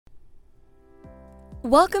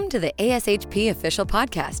Welcome to the ASHP Official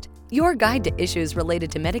Podcast, your guide to issues related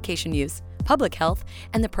to medication use, public health,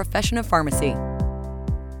 and the profession of pharmacy.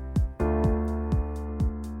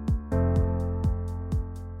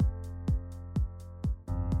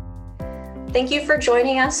 Thank you for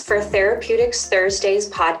joining us for Therapeutics Thursdays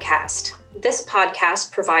podcast. This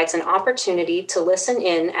podcast provides an opportunity to listen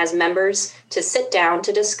in as members to sit down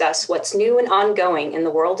to discuss what's new and ongoing in the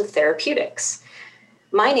world of therapeutics.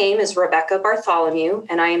 My name is Rebecca Bartholomew,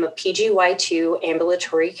 and I am a PGY2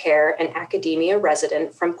 ambulatory care and academia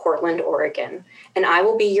resident from Portland, Oregon, and I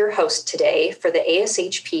will be your host today for the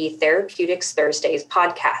ASHP Therapeutics Thursdays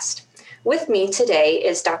podcast. With me today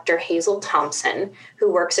is Dr. Hazel Thompson,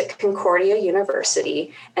 who works at Concordia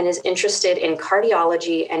University and is interested in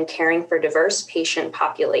cardiology and caring for diverse patient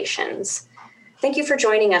populations. Thank you for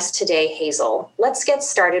joining us today, Hazel. Let's get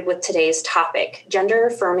started with today's topic,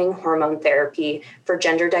 gender-affirming hormone therapy for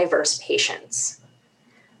gender-diverse patients.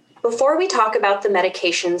 Before we talk about the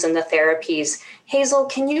medications and the therapies, Hazel,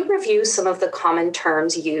 can you review some of the common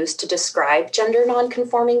terms used to describe gender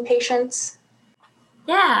nonconforming patients?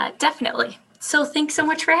 Yeah, definitely. So thanks so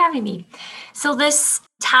much for having me. So this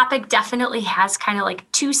topic definitely has kind of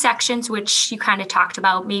like two sections, which you kind of talked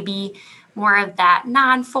about, maybe more of that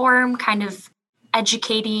non-form, kind of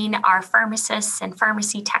educating our pharmacists and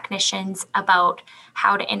pharmacy technicians about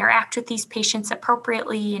how to interact with these patients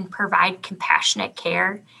appropriately and provide compassionate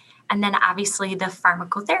care. And then obviously the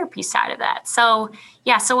pharmacotherapy side of that. So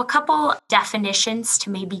a couple definitions to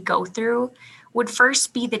maybe go through would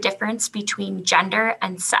first be the difference between gender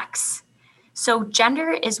and sex. So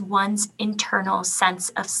gender is one's internal sense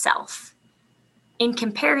of self. In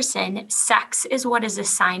comparison, sex is what is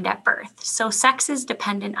assigned at birth. So sex is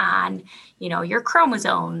dependent on, your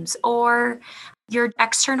chromosomes or your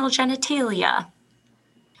external genitalia.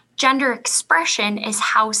 Gender expression is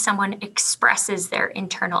how someone expresses their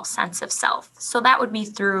internal sense of self. So that would be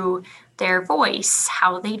through their voice,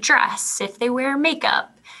 how they dress, if they wear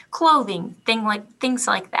makeup, clothing, things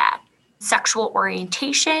like that. Sexual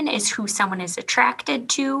orientation is who someone is attracted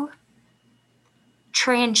to.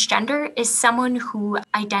 Transgender is someone who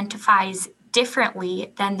identifies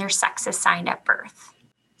differently than their sex assigned at birth.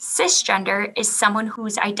 Cisgender is someone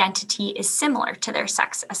whose identity is similar to their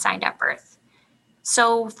sex assigned at birth.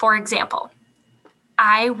 So, for example,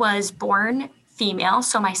 I was born female,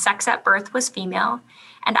 so my sex at birth was female,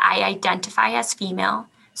 and I identify as female,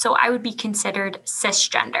 so I would be considered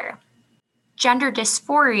cisgender. Gender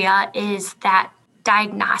dysphoria is that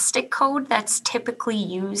diagnostic code that's typically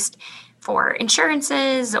used for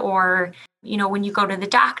insurances or, when you go to the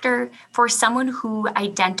doctor for someone who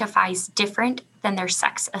identifies different than their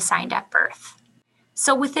sex assigned at birth.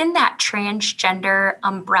 So within that transgender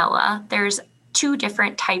umbrella, there's two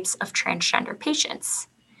different types of transgender patients.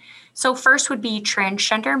 So first would be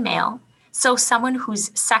transgender male. So someone whose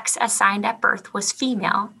sex assigned at birth was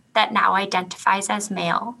female that now identifies as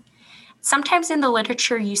male. Sometimes in the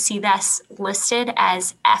literature, you see this listed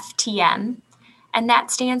as FTM, and that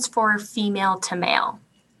stands for female to male.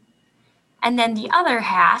 And then the other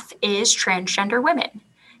half is transgender women.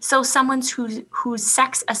 So someone whose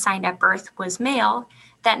sex assigned at birth was male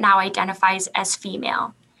that now identifies as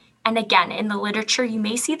female. And again, in the literature, you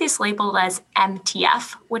may see this labeled as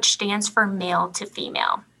MTF, which stands for male to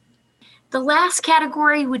female. The last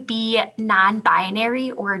category would be non-binary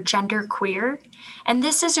or genderqueer. And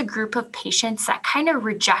this is a group of patients that kind of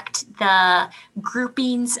reject the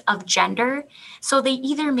groupings of gender. So they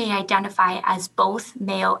either may identify as both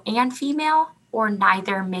male and female or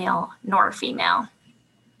neither male nor female.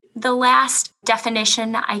 The last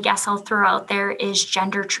definition I guess I'll throw out there is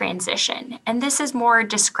gender transition. And this is more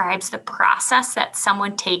describes the process that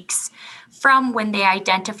someone takes from when they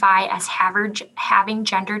identify as having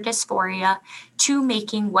gender dysphoria to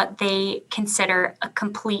making what they consider a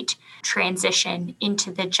complete transition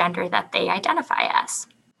into the gender that they identify as.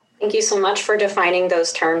 Thank you so much for defining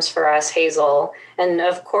those terms for us, Hazel. And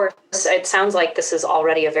of course, it sounds like this is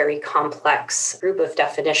already a very complex group of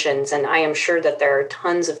definitions, and I am sure that there are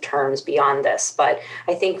tons of terms beyond this, but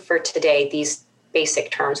I think for today, these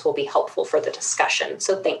basic terms will be helpful for the discussion.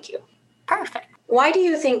 So thank you. Perfect. Why do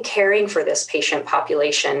you think caring for this patient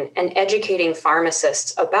population and educating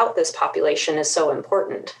pharmacists about this population is so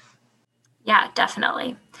important? Yeah,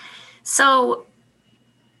 definitely. So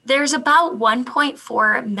there's about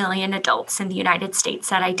 1.4 million adults in the United States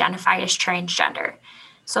that identify as transgender.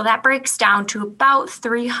 So that breaks down to about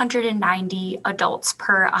 390 adults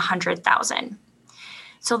per 100,000.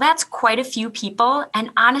 So that's quite a few people.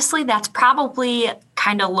 And honestly, that's probably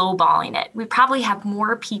kind of lowballing it. We probably have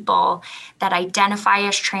more people that identify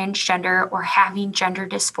as transgender or having gender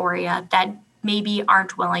dysphoria that maybe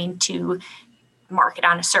aren't willing to mark it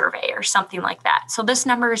on a survey or something like that. So this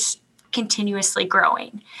number is continuously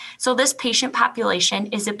growing. So this patient population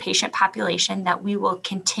is a patient population that we will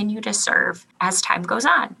continue to serve as time goes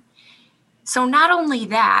on. So not only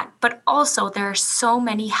that, but also there are so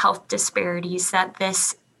many health disparities that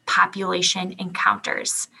this population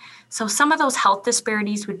encounters. So some of those health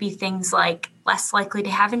disparities would be things like less likely to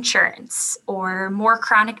have insurance or more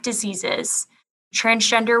chronic diseases.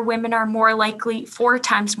 Transgender women are 4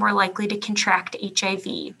 times more likely to contract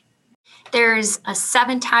HIV. There's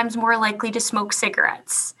 7 times more likely to smoke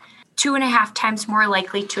cigarettes, 2.5 times more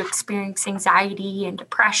likely to experience anxiety and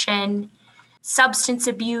depression, substance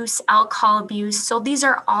abuse, alcohol abuse. So these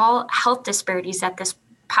are all health disparities that this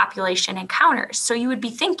population encounters. So you would be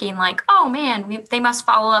thinking like, oh man, they must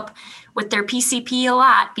follow up with their PCP a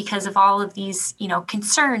lot because of all of these,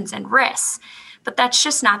 concerns and risks. But that's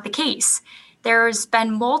just not the case. There's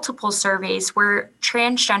been multiple surveys where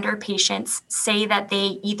transgender patients say that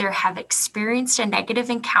they either have experienced a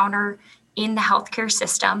negative encounter in the healthcare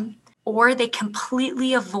system or they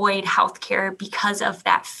completely avoid healthcare because of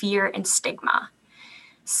that fear and stigma.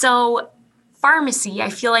 So pharmacy,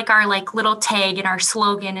 I feel like our little tag and our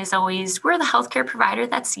slogan is always, we're the healthcare provider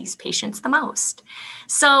that sees patients the most.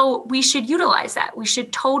 So we should utilize that. We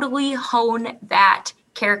should totally hone that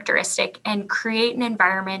characteristic and create an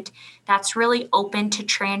environment that's really open to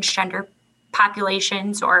transgender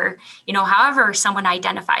populations or, however someone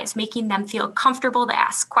identifies, making them feel comfortable to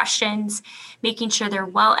ask questions, making sure they're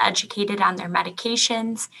well educated on their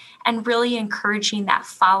medications, and really encouraging that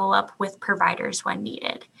follow-up with providers when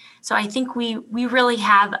needed. So I think we really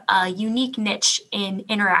have a unique niche in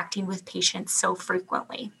interacting with patients so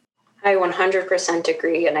frequently. I 100%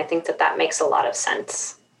 agree, and I think that makes a lot of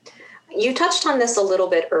sense. You touched on this a little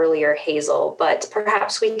bit earlier, Hazel, but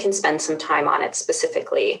perhaps we can spend some time on it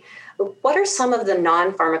specifically. What are some of the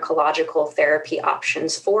non-pharmacological therapy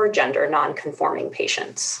options for gender non-conforming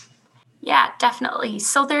patients? Yeah, definitely.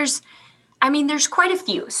 So there's quite a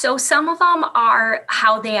few. So some of them are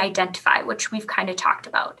how they identify, which we've kind of talked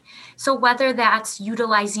about. So whether that's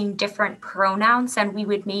utilizing different pronouns than we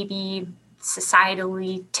would maybe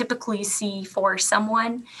societally typically see for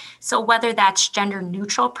someone. So whether that's gender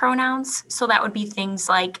neutral pronouns, so that would be things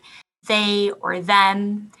like they or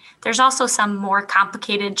them. There's also some more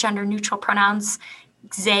complicated gender neutral pronouns,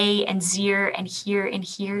 they and zir and here and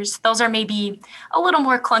here's. Those are maybe a little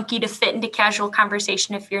more clunky to fit into casual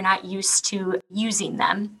conversation if you're not used to using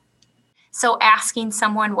them. So asking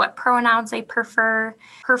someone what pronouns they prefer,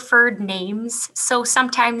 preferred names. So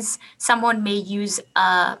sometimes someone may use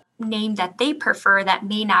a name that they prefer that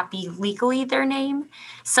may not be legally their name.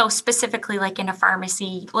 So specifically like in a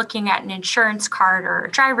pharmacy, looking at an insurance card or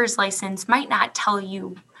a driver's license might not tell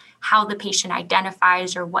you how the patient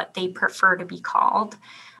identifies or what they prefer to be called.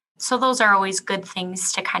 So those are always good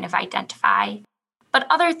things to kind of identify. But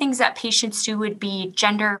other things that patients do would be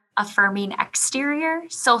gender affirming exterior.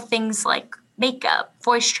 So things like makeup,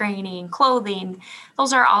 voice training, clothing,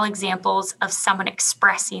 those are all examples of someone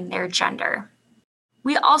expressing their gender.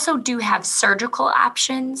 We also do have surgical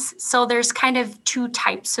options. So there's kind of 2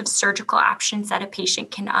 types of surgical options that a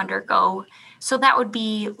patient can undergo. So that would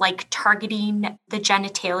be like targeting the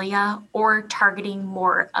genitalia or targeting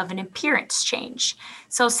more of an appearance change.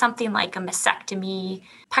 So something like a mastectomy,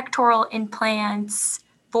 pectoral implants,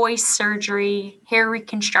 voice surgery, hair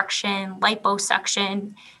reconstruction,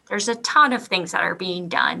 liposuction. There's a ton of things that are being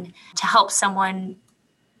done to help someone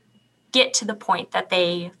get to the point that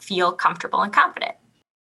they feel comfortable and confident.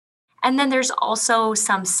 And then there's also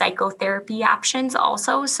some psychotherapy options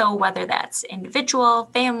also. So whether that's individual,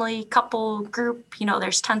 family, couple, group,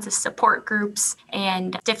 there's tons of support groups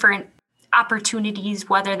and different opportunities,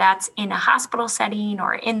 whether that's in a hospital setting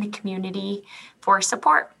or in the community for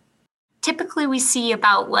support. Typically, we see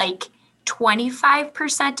about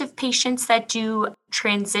 25% of patients that do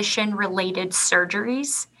transition-related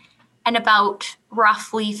surgeries and about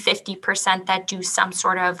roughly 50% that do some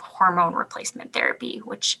sort of hormone replacement therapy,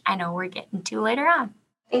 which I know we're getting to later on.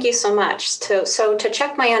 Thank you so much. So to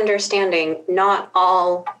check my understanding, not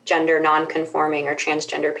all gender nonconforming or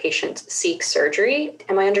transgender patients seek surgery.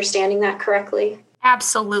 Am I understanding that correctly?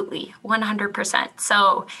 Absolutely, 100%.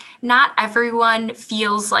 So not everyone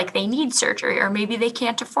feels like they need surgery, or maybe they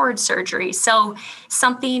can't afford surgery. So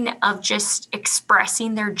something of just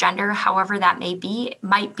expressing their gender, however that may be,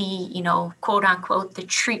 might be, quote unquote, the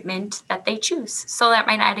treatment that they choose. So that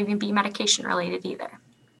might not even be medication related either.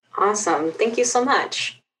 Awesome. Thank you so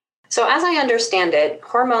much. So as I understand it,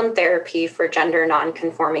 hormone therapy for gender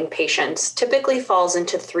nonconforming patients typically falls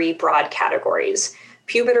into 3 broad categories: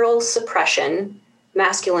 pubertal suppression,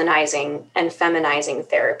 masculinizing and feminizing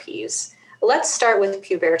therapies. Let's start with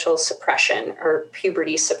pubertal suppression or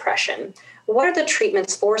puberty suppression. What are the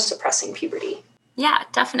treatments for suppressing puberty? Yeah,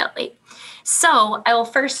 definitely. So I will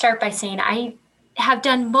first start by saying I have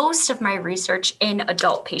done most of my research in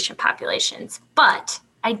adult patient populations, but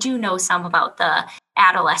I do know some about the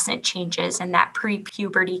adolescent changes in that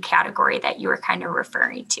pre-puberty category that you were kind of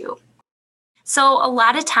referring to. So a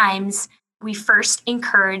lot of times we first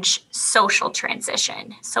encourage social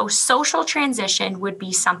transition. So social transition would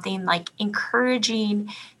be something like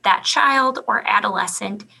encouraging that child or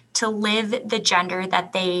adolescent to live the gender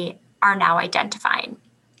that they are now identifying.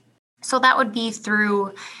 So that would be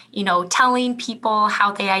through, telling people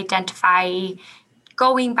how they identify,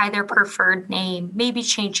 going by their preferred name, maybe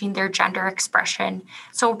changing their gender expression.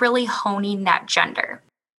 So really honing that gender.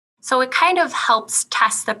 So it kind of helps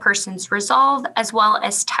test the person's resolve as well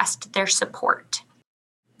as test their support.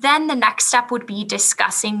 Then the next step would be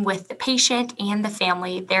discussing with the patient and the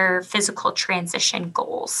family their physical transition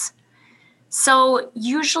goals. So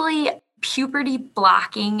usually puberty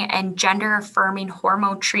blocking and gender affirming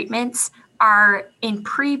hormone treatments are in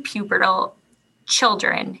pre-pubertal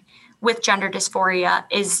children with gender dysphoria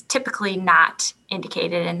is typically not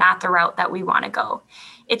indicated and not the route that we want to go.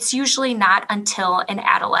 It's usually not until an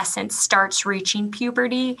adolescent starts reaching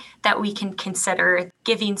puberty that we can consider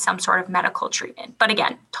giving some sort of medical treatment. But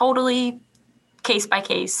again, totally case by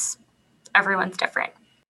case, everyone's different.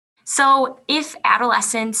 So if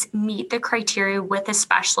adolescents meet the criteria with a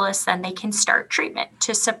specialist, then they can start treatment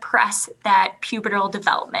to suppress that pubertal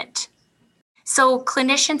development. So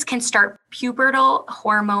clinicians can start pubertal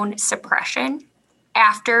hormone suppression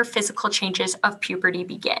after physical changes of puberty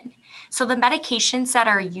begin. So the medications that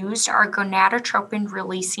are used are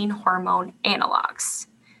gonadotropin-releasing hormone analogs.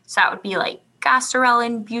 So that would be like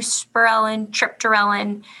goserelin, buserelin,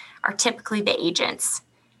 triptorelin are typically the agents.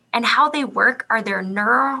 And how they work are they're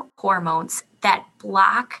neurohormones that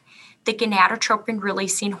block the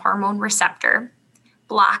gonadotropin-releasing hormone receptor,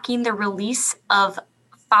 blocking the release of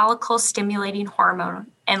follicle-stimulating hormone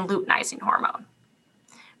and luteinizing hormone.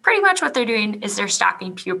 Pretty much what they're doing is they're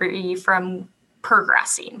stopping puberty from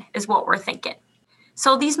progressing, is what we're thinking.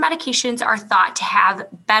 So these medications are thought to have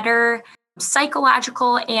better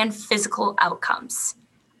psychological and physical outcomes.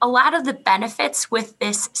 A lot of the benefits with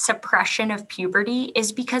this suppression of puberty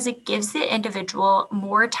is because it gives the individual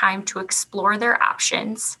more time to explore their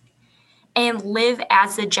options and live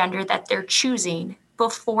as the gender that they're choosing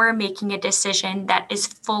before making a decision that is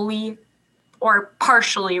fully or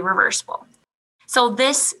partially reversible. So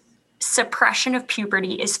this suppression of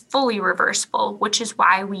puberty is fully reversible, which is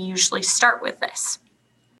why we usually start with this.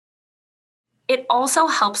 It also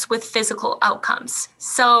helps with physical outcomes.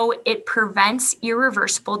 So it prevents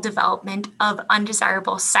irreversible development of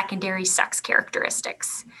undesirable secondary sex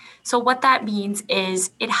characteristics. So what that means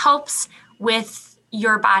is it helps with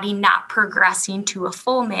your body not progressing to a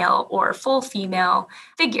full male or full female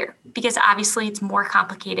figure, because obviously it's more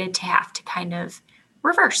complicated to have to kind of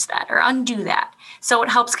reverse that or undo that. So it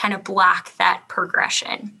helps kind of block that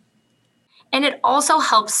progression. And it also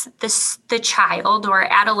helps the child or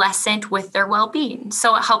adolescent with their well-being.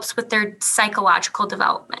 So it helps with their psychological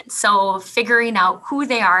development. So figuring out who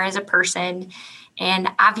they are as a person. And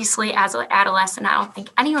obviously as an adolescent, I don't think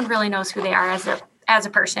anyone really knows who they are as a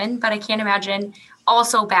person, but I can't imagine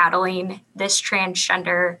also battling this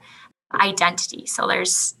transgender identity. So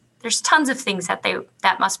there's tons of things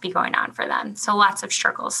that must be going on for them. So lots of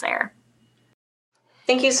struggles there.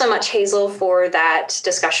 Thank you so much, Hazel, for that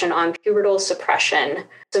discussion on pubertal suppression.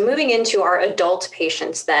 So moving into our adult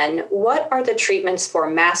patients then, what are the treatments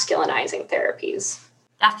for masculinizing therapies?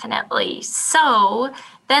 Definitely. So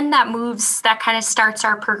then that kind of starts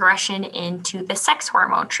our progression into the sex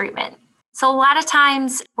hormone treatment. So a lot of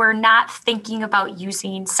times we're not thinking about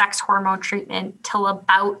using sex hormone treatment till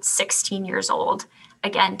about 16 years old.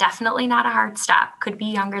 Again, definitely not a hard stop. Could be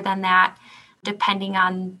younger than that, depending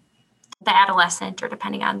on the adolescent or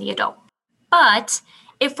depending on the adult. But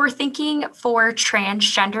if we're thinking for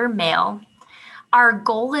transgender male, our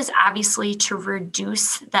goal is obviously to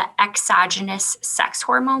reduce the exogenous sex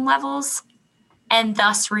hormone levels and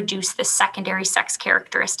thus reduce the secondary sex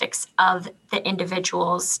characteristics of the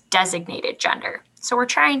individual's designated gender. So we're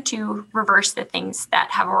trying to reverse the things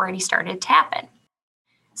that have already started to happen.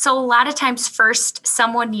 So a lot of times first,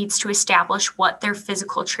 someone needs to establish what their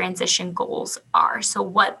physical transition goals are. So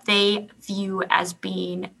what they view as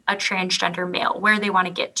being a transgender male, where they want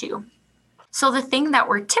to get to. So the thing that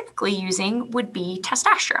we're typically using would be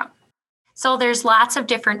testosterone. So there's lots of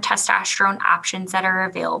different testosterone options that are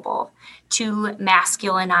available to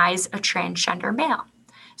masculinize a transgender male.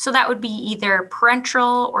 So that would be either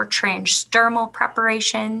parenteral or transdermal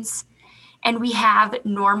preparations. And we have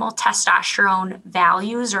normal testosterone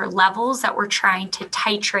values or levels that we're trying to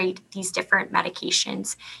titrate these different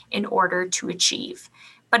medications in order to achieve.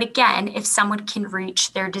 But again, if someone can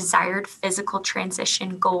reach their desired physical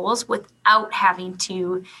transition goals without having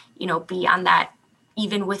to, be on that,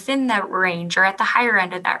 even within that range or at the higher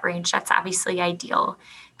end of that range, that's obviously ideal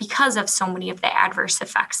because of so many of the adverse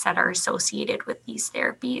effects that are associated with these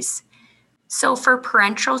therapies. So for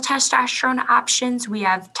parenteral testosterone options, we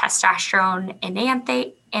have testosterone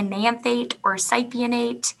enanthate or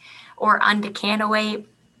cypionate or undecanoate.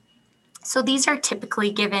 So these are typically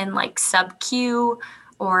given like sub-Q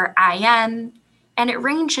or IM, and it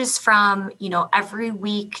ranges from, every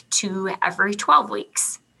week to every 12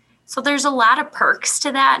 weeks. So there's a lot of perks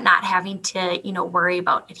to that, not having to, worry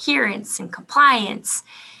about adherence and compliance.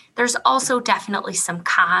 There's also definitely some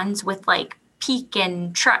cons with like peak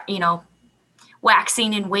and,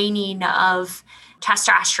 waxing and waning of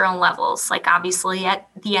testosterone levels. Like obviously at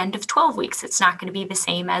the end of 12 weeks, it's not going to be the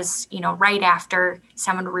same as, right after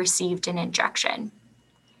someone received an injection.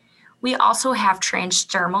 We also have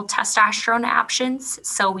transdermal testosterone options.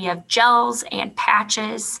 So we have gels and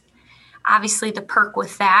patches. Obviously, the perk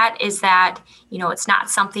with that is that, it's not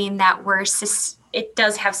something that it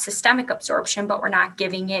does have systemic absorption, but we're not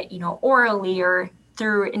giving it, orally or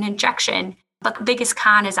through an injection. But the biggest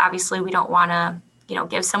con is obviously we don't want to,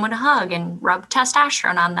 give someone a hug and rub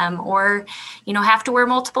testosterone on them or, have to wear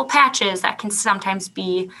multiple patches. That can sometimes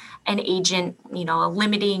be an agent, a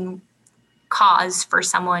limiting cause for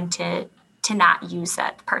someone to not use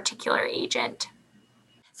that particular agent.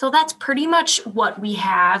 So that's pretty much what we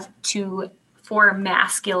have for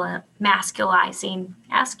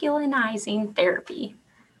masculinizing therapy.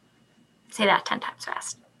 Say that 10 times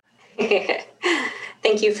fast.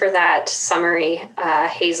 Thank you for that summary,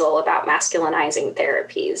 Hazel, about masculinizing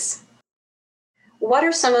therapies. What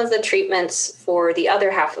are some of the treatments for the other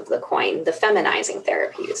half of the coin, the feminizing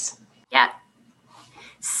therapies? Yeah.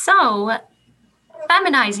 So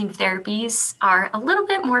feminizing therapies are a little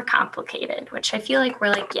bit more complicated, which I feel like we're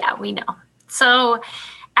like, yeah, we know. So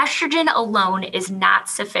estrogen alone is not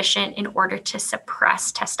sufficient in order to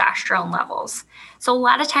suppress testosterone levels. So a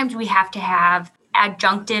lot of times we have to have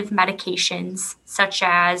adjunctive medications such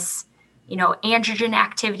as, androgen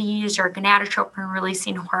activities or gonadotropin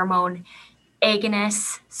releasing hormone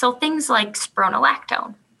agonists. So things like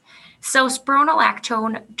spironolactone. So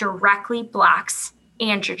spironolactone directly blocks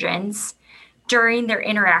androgens during their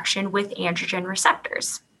interaction with androgen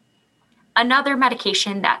receptors. Another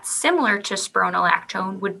medication that's similar to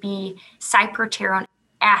spironolactone would be cyproterone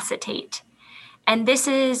acetate. And this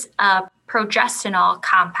is a progesterone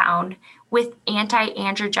compound with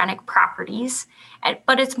anti-androgenic properties,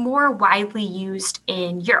 but it's more widely used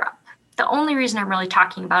in Europe. The only reason I'm really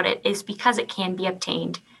talking about it is because it can be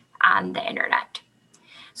obtained on the internet.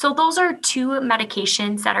 So those are two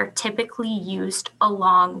medications that are typically used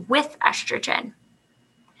along with estrogen.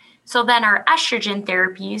 So then our estrogen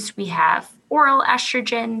therapies, we have oral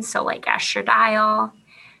estrogen, so like estradiol,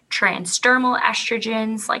 transdermal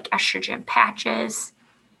estrogens like estrogen patches,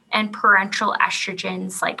 and parenteral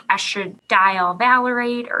estrogens like estradiol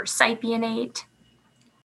valerate or cypionate.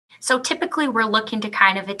 So typically we're looking to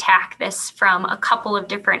kind of attack this from a couple of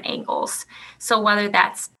different angles. So whether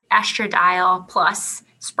that's estradiol plus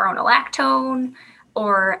spironolactone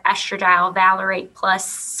or estradiol valerate plus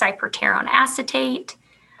cyproterone acetate,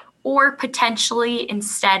 or potentially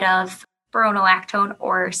instead of spironolactone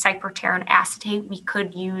or cyproterone acetate, we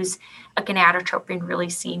could use a gonadotropin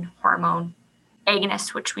releasing hormone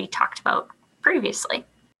agonist, which we talked about previously.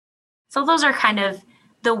 So those are kind of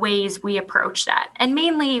the ways we approach that. And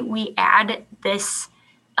mainly we add this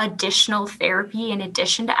additional therapy in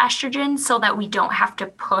addition to estrogen so that we don't have to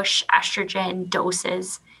push estrogen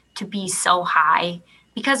doses to be so high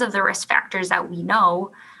because of the risk factors that we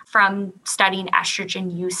know from studying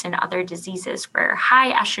estrogen use in other diseases where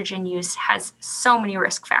high estrogen use has so many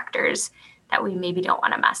risk factors that we maybe don't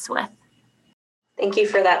want to mess with. Thank you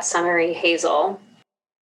for that summary, Hazel.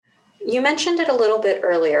 You mentioned it a little bit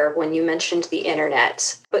earlier when you mentioned the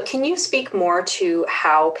internet, but can you speak more to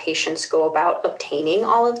how patients go about obtaining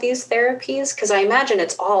all of these therapies? Because I imagine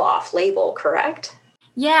it's all off-label, correct?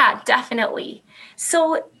 Yeah, definitely.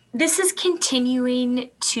 So this is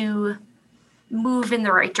continuing to move in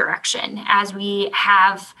the right direction as we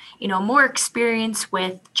have, more experience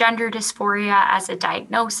with gender dysphoria as a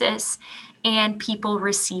diagnosis and people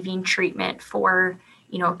receiving treatment for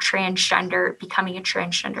transgender, becoming a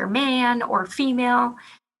transgender man or female.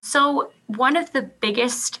 So one of the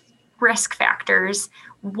biggest risk factors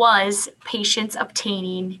was patients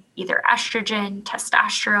obtaining either estrogen,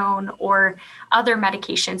 testosterone, or other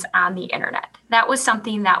medications on the internet. That was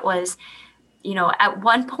something that was, at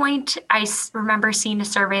one point, I remember seeing a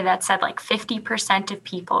survey that said like 50% of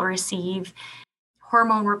people receive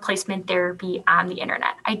hormone replacement therapy on the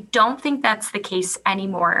internet. I don't think that's the case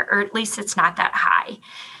anymore, or at least it's not that high.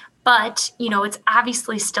 But, it's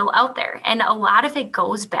obviously still out there. And a lot of it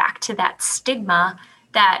goes back to that stigma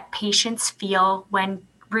that patients feel when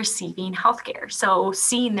receiving healthcare. So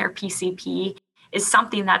seeing their PCP is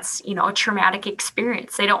something that's, a traumatic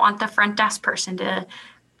experience. They don't want the front desk person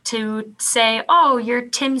to say, oh, you're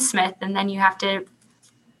Tim Smith. And then you have to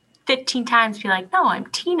 15 times be like, no, I'm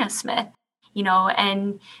Tina Smith,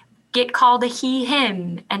 and get called a he,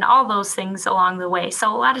 him, and all those things along the way.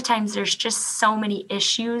 So a lot of times there's just so many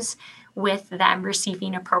issues with them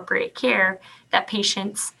receiving appropriate care that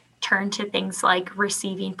patients turn to things like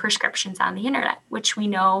receiving prescriptions on the internet, which we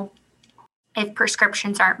know if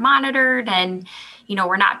prescriptions aren't monitored and,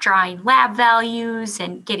 we're not drawing lab values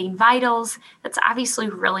and getting vitals, that's obviously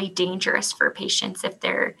really dangerous for patients if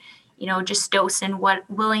they're, just dosing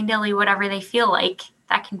willy-nilly, whatever they feel like.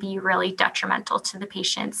 That can be really detrimental to the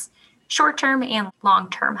patient's short-term and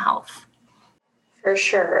long-term health. For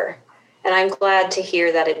sure. And I'm glad to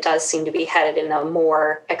hear that it does seem to be headed in a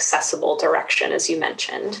more accessible direction, as you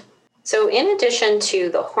mentioned. So in addition to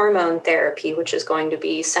the hormone therapy, which is going to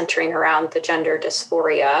be centering around the gender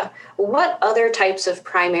dysphoria, what other types of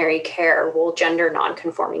primary care will gender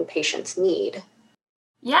nonconforming patients need?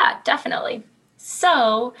 Yeah, definitely.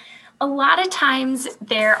 So a lot of times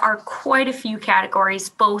there are quite a few categories,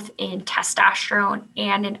 both in testosterone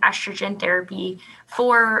and in estrogen therapy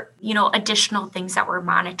for, additional things that we're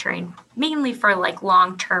monitoring, mainly for like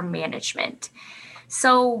long-term management.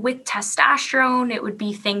 So with testosterone, it would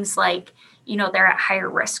be things like, they're at higher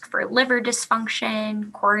risk for liver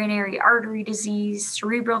dysfunction, coronary artery disease,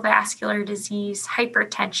 cerebral vascular disease,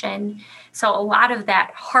 hypertension. So a lot of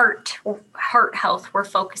that heart health we're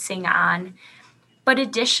focusing on. But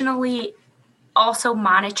additionally, also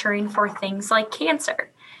monitoring for things like cancer.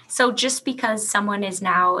 So just because someone is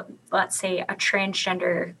now, let's say, a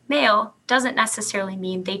transgender male, doesn't necessarily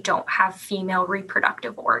mean they don't have female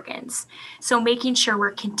reproductive organs. So making sure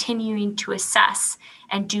we're continuing to assess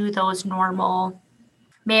and do those normal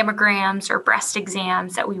mammograms or breast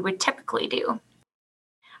exams that we would typically do.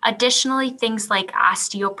 Additionally, things like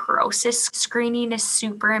osteoporosis screening is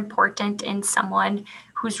super important in someone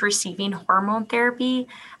who's receiving hormone therapy.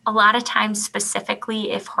 A lot of times,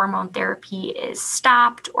 specifically if hormone therapy is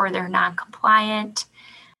stopped or they're non-compliant,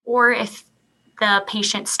 or if the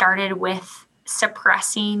patient started with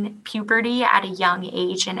suppressing puberty at a young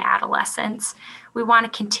age in adolescence, we want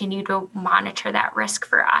to continue to monitor that risk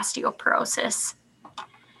for osteoporosis.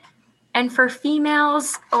 And for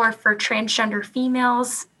females, or for transgender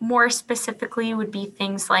females, more specifically would be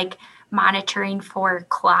things like monitoring for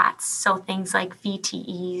clots. So things like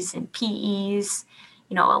VTEs and PEs,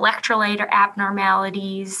 electrolyte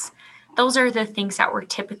abnormalities. Those are the things that we're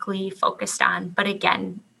typically focused on. But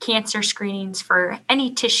again, cancer screenings for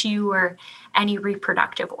any tissue or any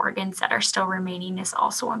reproductive organs that are still remaining is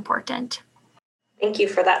also important. Thank you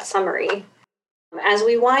for that summary. As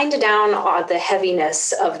we wind down the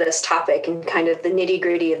heaviness of this topic and kind of the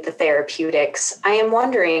nitty-gritty of the therapeutics, I am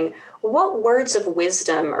wondering, what words of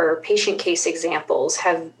wisdom or patient case examples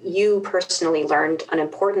have you personally learned an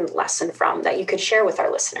important lesson from that you could share with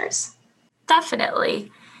our listeners?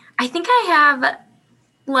 Definitely. I think I have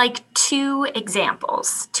like two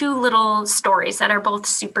examples, two little stories that are both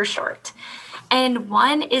super short. And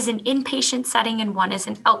one is an inpatient setting and one is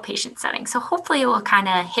an outpatient setting. So hopefully it will kind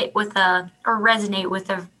of hit with or resonate with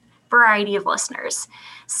a variety of listeners.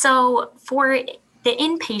 So for the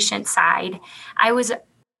inpatient side, I was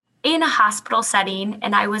in a hospital setting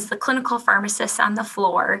and I was the clinical pharmacist on the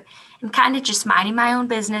floor and kind of just minding my own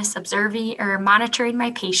business, observing or monitoring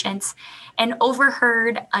my patients, and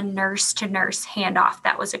overheard a nurse to nurse handoff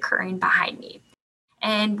that was occurring behind me.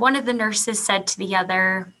 And one of the nurses said to the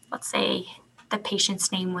other, let's say the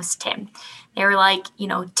patient's name was Tim. They were like,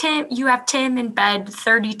 Tim, you have Tim in bed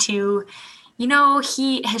 32.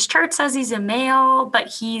 His chart says he's a male, but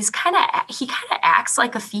he kind of acts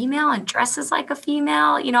like a female and dresses like a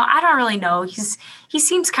female. I don't really know. He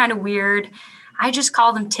seems kind of weird. I just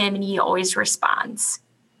called him Tim and he always responds.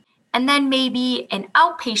 And then maybe an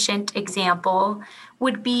outpatient example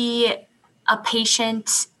would be a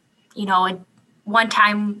patient, one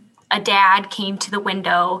time a dad came to the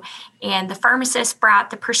window and the pharmacist brought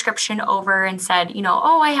the prescription over and said,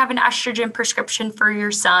 I have an estrogen prescription for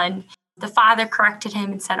your son. The father corrected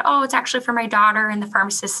him and said, it's actually for my daughter. And the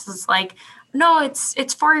pharmacist was like, no,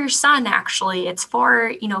 it's for your son, actually. It's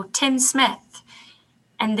for, Tim Smith.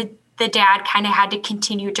 And the dad kind of had to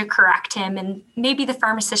continue to correct him. And maybe the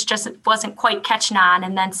pharmacist just wasn't quite catching on,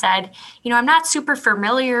 and then said, I'm not super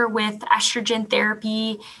familiar with estrogen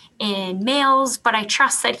therapy in males, but I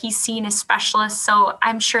trust that he's seen a specialist, so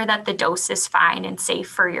I'm sure that the dose is fine and safe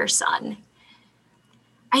for your son.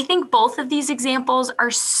 I think both of these examples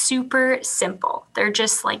are super simple. They're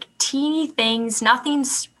just like teeny things.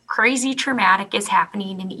 Nothing's crazy traumatic is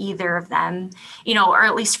happening in either of them, or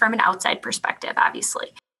at least from an outside perspective,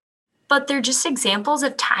 obviously. But they're just examples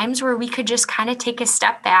of times where we could just kind of take a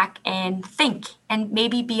step back and think and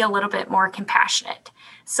maybe be a little bit more compassionate.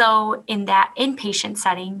 So in that inpatient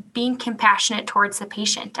setting, being compassionate towards the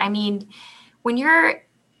patient. I mean, when you're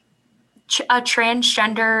a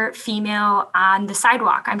transgender female on the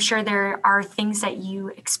sidewalk, I'm sure there are things that you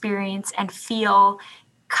experience and feel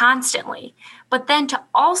constantly. But then to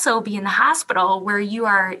also be in the hospital where you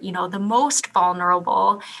are, the most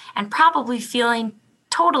vulnerable and probably feeling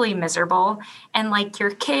totally miserable, and like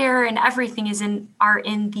your care and everything are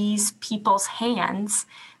in these people's hands,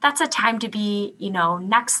 that's a time to be,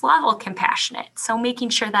 next level compassionate. So making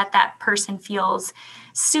sure that that person feels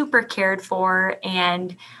super cared for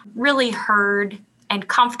and really heard and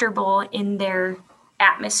comfortable in their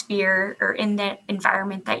atmosphere or in the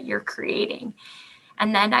environment that you're creating.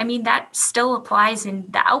 And then, that still applies in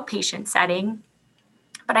the outpatient setting.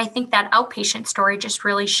 But I think that outpatient story just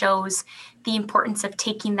really shows the importance of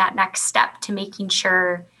taking that next step to making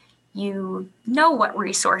sure you know what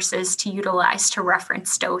resources to utilize to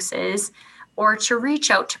reference doses or to reach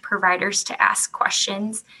out to providers to ask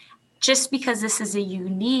questions. Just because this is a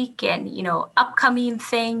unique and, upcoming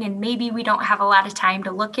thing, and maybe we don't have a lot of time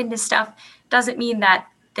to look into stuff, doesn't mean that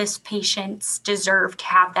this patients deserve to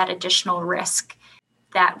have that additional risk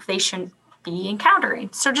that they shouldn't be encountering.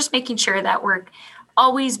 So just making sure that we're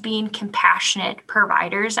always being compassionate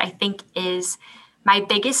providers, I think, is my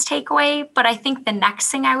biggest takeaway. But I think the next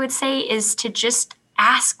thing I would say is to just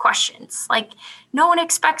ask questions. Like, no one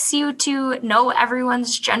expects you to know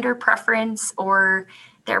everyone's gender preference or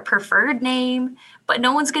their preferred name, but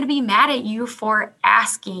no one's going to be mad at you for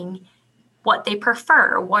asking what they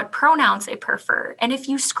prefer, what pronouns they prefer. And if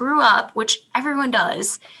you screw up, which everyone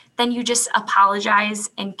does, then you just apologize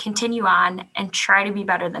and continue on and try to be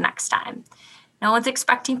better the next time. No one's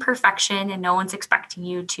expecting perfection, and no one's expecting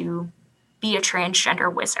you to be a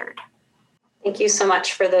transgender wizard. Thank you so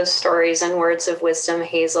much for those stories and words of wisdom,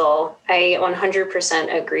 Hazel. I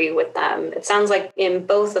 100% agree with them. It sounds like in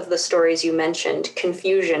both of the stories you mentioned,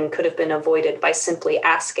 confusion could have been avoided by simply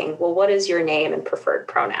asking, well, what is your name and preferred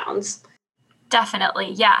pronouns?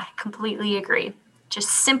 Definitely. Yeah, completely agree. Just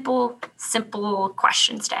simple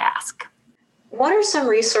questions to ask. What are some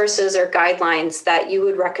resources or guidelines that you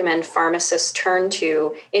would recommend pharmacists turn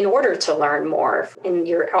to in order to learn more? In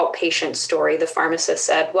your outpatient story, the pharmacist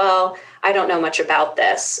said, well, I don't know much about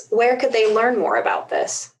this. Where could they learn more about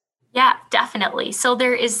this? Yeah, definitely. So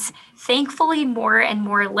there is thankfully more and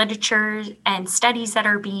more literature and studies that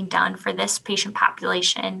are being done for this patient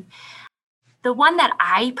population. The one that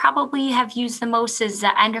I probably have used the most is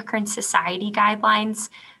the Endocrine Society guidelines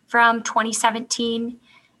from 2017.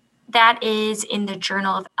 That is in the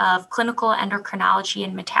Journal of Clinical Endocrinology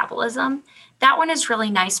and Metabolism. That one is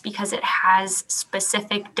really nice because it has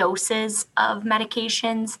specific doses of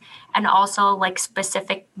medications and also like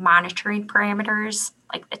specific monitoring parameters,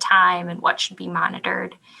 like the time and what should be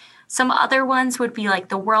monitored. Some other ones would be like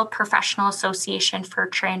the World Professional Association for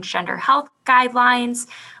Transgender Health Guidelines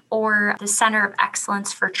or the Center of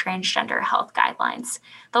Excellence for Transgender Health Guidelines.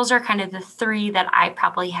 Those are kind of the three that I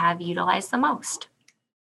probably have utilized the most.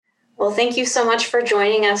 Well, thank you so much for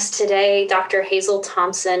joining us today, Dr. Hazel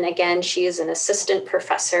Thompson. Again, she is an assistant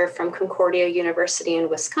professor from Concordia University in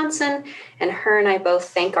Wisconsin, and her and I both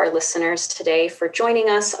thank our listeners today for joining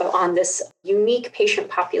us on this unique patient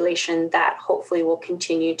population that hopefully will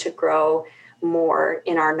continue to grow more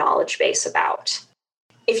in our knowledge base about.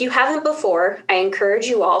 If you haven't before, I encourage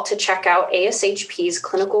you all to check out ASHP's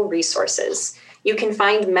clinical resources. You can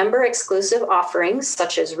find member-exclusive offerings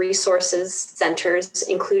such as resources centers,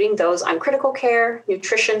 including those on critical care,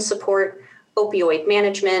 nutrition support, opioid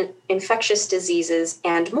management, infectious diseases,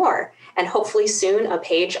 and more, and hopefully soon a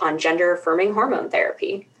page on gender-affirming hormone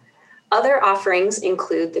therapy. Other offerings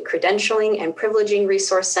include the Credentialing and Privileging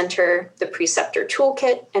Resource Center, the Preceptor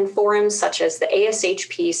Toolkit, and forums such as the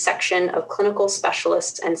ASHP section of Clinical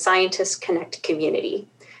Specialists and Scientists Connect community,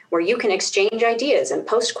 where you can exchange ideas and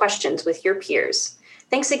post questions with your peers.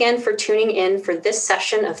 Thanks again for tuning in for this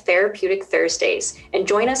session of Therapeutic Thursdays, and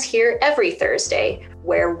join us here every Thursday,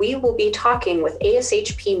 where we will be talking with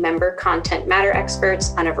ASHP member content matter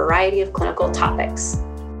experts on a variety of clinical topics.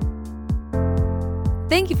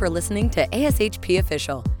 Thank you for listening to ASHP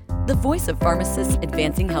Official, the voice of pharmacists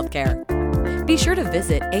advancing healthcare. Be sure to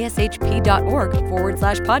visit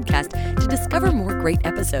ashp.org/podcast to discover more great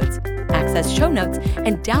episodes, access show notes,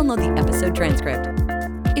 and download the episode transcript.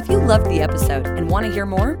 If you loved the episode and want to hear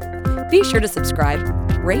more, be sure to subscribe,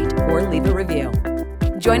 rate, or leave a review.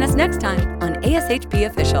 Join us next time on ASHP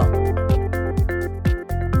Official.